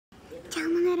Ciao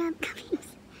mga rap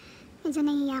kapis! Medyo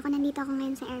nahihiya ako. Nandito ako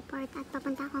ngayon sa airport at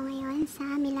papunta ako ngayon sa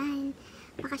Milan.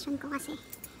 Bakasyon ko kasi.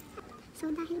 So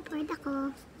dahil bored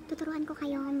ako, tuturuan ko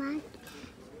kayo ng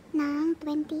 20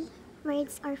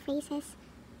 words or phrases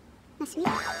na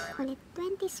sweet. Ulit,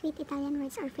 20 sweet Italian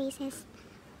words or phrases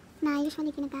na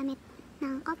usually ginagamit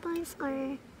ng couples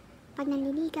or pag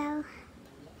nanliligaw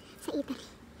sa Italy.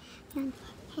 Yun.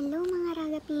 Hello mga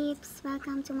raga peeps!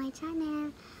 Welcome to my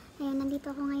channel. Ayun, nandito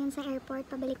ako ngayon sa airport.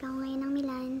 Pabalik ako ngayon ng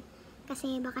Milan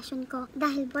kasi bakasyon ko.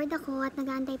 Dahil bored ako at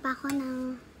nag-aantay pa ako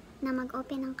na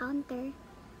mag-open ng counter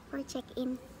for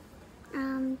check-in.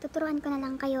 Tuturuan ko na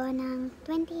lang kayo ng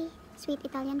 20 sweet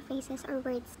Italian phrases or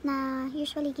words na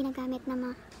usually ginagamit ng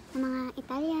mga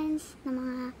Italians, ng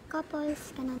mga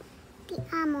couples, ganun. Ti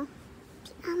amo.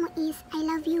 Ti amo is I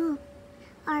love you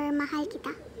or mahal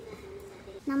kita.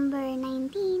 Number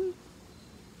 19.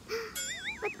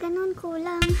 Ba't ganun,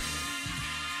 kulang?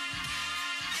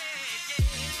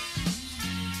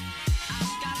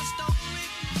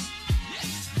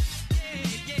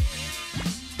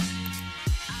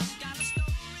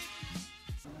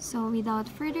 So without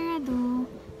further ado,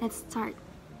 let's start.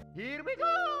 Here we go!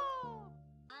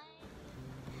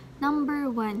 Number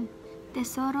 1.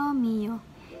 Tesoro mio.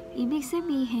 Ibig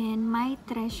sabihin, my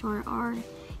treasure or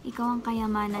ikaw ang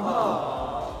kayamanan ko.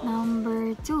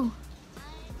 Number 2.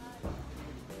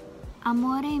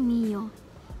 Amore mio.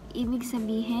 Ibig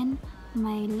sabihin,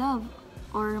 my love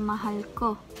or mahal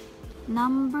ko.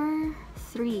 Number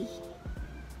 3.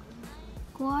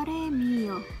 Cuore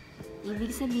mio. Ibig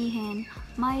sabihin,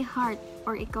 my heart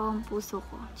or ikaw ang puso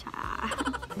ko.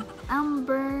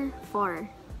 Number 4.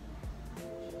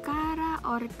 Cara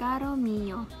or caro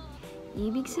mio.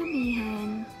 Ibig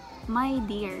sabihin, my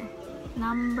dear.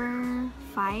 Number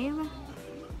 5.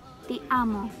 Ti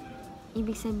amo.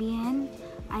 Ibig sabihin,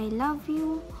 I love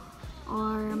you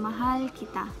or mahal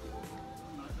kita.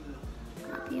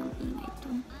 Grabe yung ingay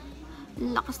to.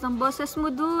 Lakas ng boses mo,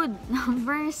 dude.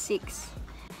 Number 6.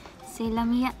 Se la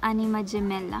mia anima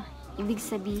gemella. Ibig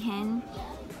sabihin,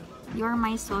 you're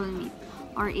my soulmate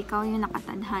or ikaw yung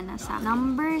nakatadhana sa.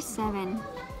 Number 7.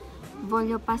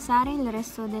 Voglio passare il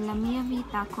resto della mia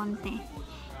vita con te.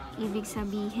 Ibig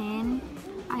sabihin,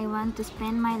 I want to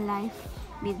spend my life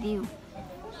with you.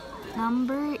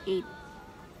 Number 8.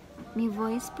 Mi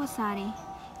vuoi sposare?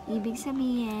 Ibig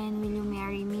sabihin, will you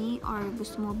marry me or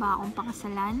gusto mo ba akong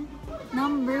pakasalan?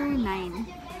 Number 9.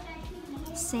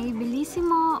 Say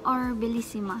bellissimo or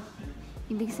bellissima.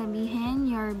 Ibig sabihin,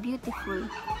 you're beautiful.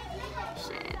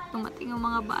 Shit, tumating yung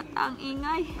mga bata, ang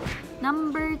ingay.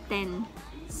 Number 10.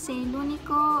 Say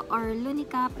l'unico or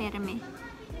l'unica per me.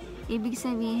 Ibig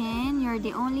sabihin, you're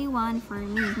the only one for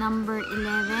me. Number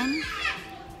 11.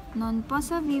 Non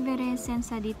posso vivere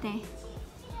senza di te.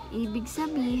 Ibig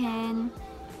sabihin,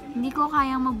 hindi ko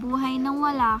kayang mabuhay nang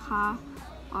wala ka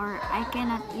or I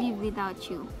cannot live without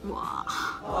you. Wow.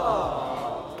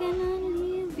 Cannot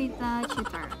live without you.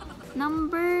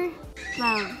 Number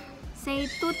 12.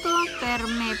 Say tutto per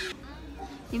me.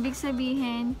 Ibig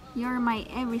sabihin, you're my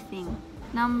everything.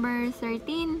 Number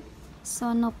 13.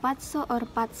 Sono pazzo or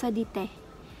pazza di te.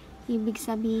 Ibig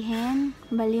sabihin,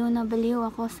 baliw na baliw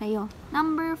ako sa'yo.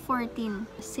 Number 14.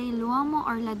 Sei l'uomo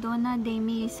or la donna dei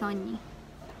miei sogni.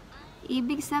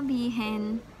 Ibig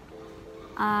sabihin,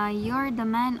 you're the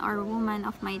man or woman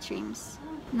of my dreams.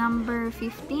 Number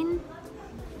 15.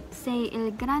 Sei il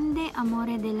grande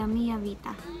amore della mia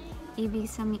vita. Ibig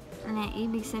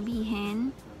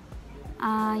sabihin,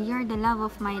 you're the love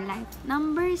of my life.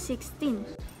 Number 16.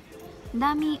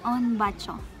 Dami on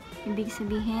bacio. Ibig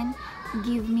sabihin,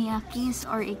 give me a kiss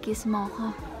or i-kiss mo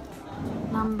ko.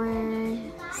 Number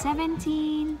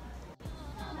 17.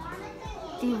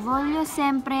 Ti voglio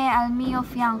sempre al mio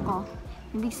fianco.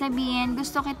 Ibig sabihin,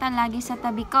 gusto kita lagi sa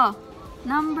tabi ko.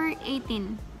 Number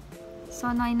 18.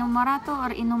 Sono innamorato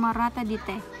or innamorata di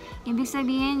te. Ibig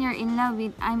sabihin,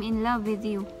 I'm in love with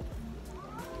you.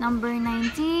 Number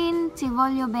 19. Ti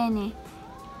voglio bene.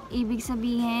 Ibig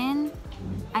sabihin,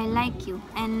 I like you.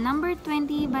 And number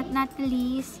 20, but not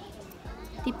least,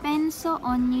 ti penso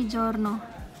ogni giorno.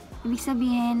 Ibig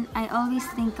sabihin, I always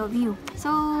think of you.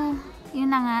 So,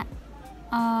 yun na nga.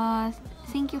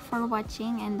 Thank you for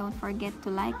watching and don't forget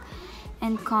to like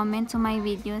and comment to my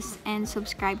videos and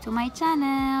subscribe to my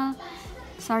channel.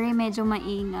 Sorry, medyo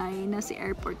maingay. Nasa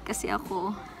airport kasi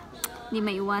ako.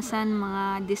 Hindi maiwasan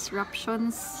mga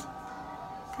disruptions.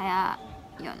 Kaya,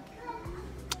 yun.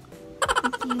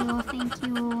 Thank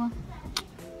you.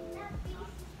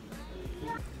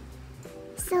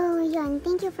 So, yun.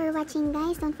 Thank you for watching,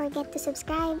 guys. Don't forget to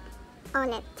subscribe.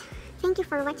 Ulit. Thank you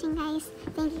for watching, guys.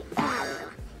 Thank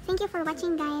you for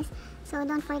watching, guys. So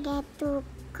don't forget to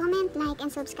comment, like, and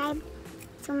subscribe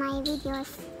to my videos.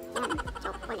 Yan,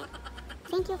 joke ulit.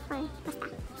 Thank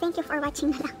you for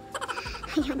watching na lang.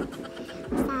 Ayun.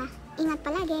 Basta, ingat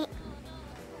palagi.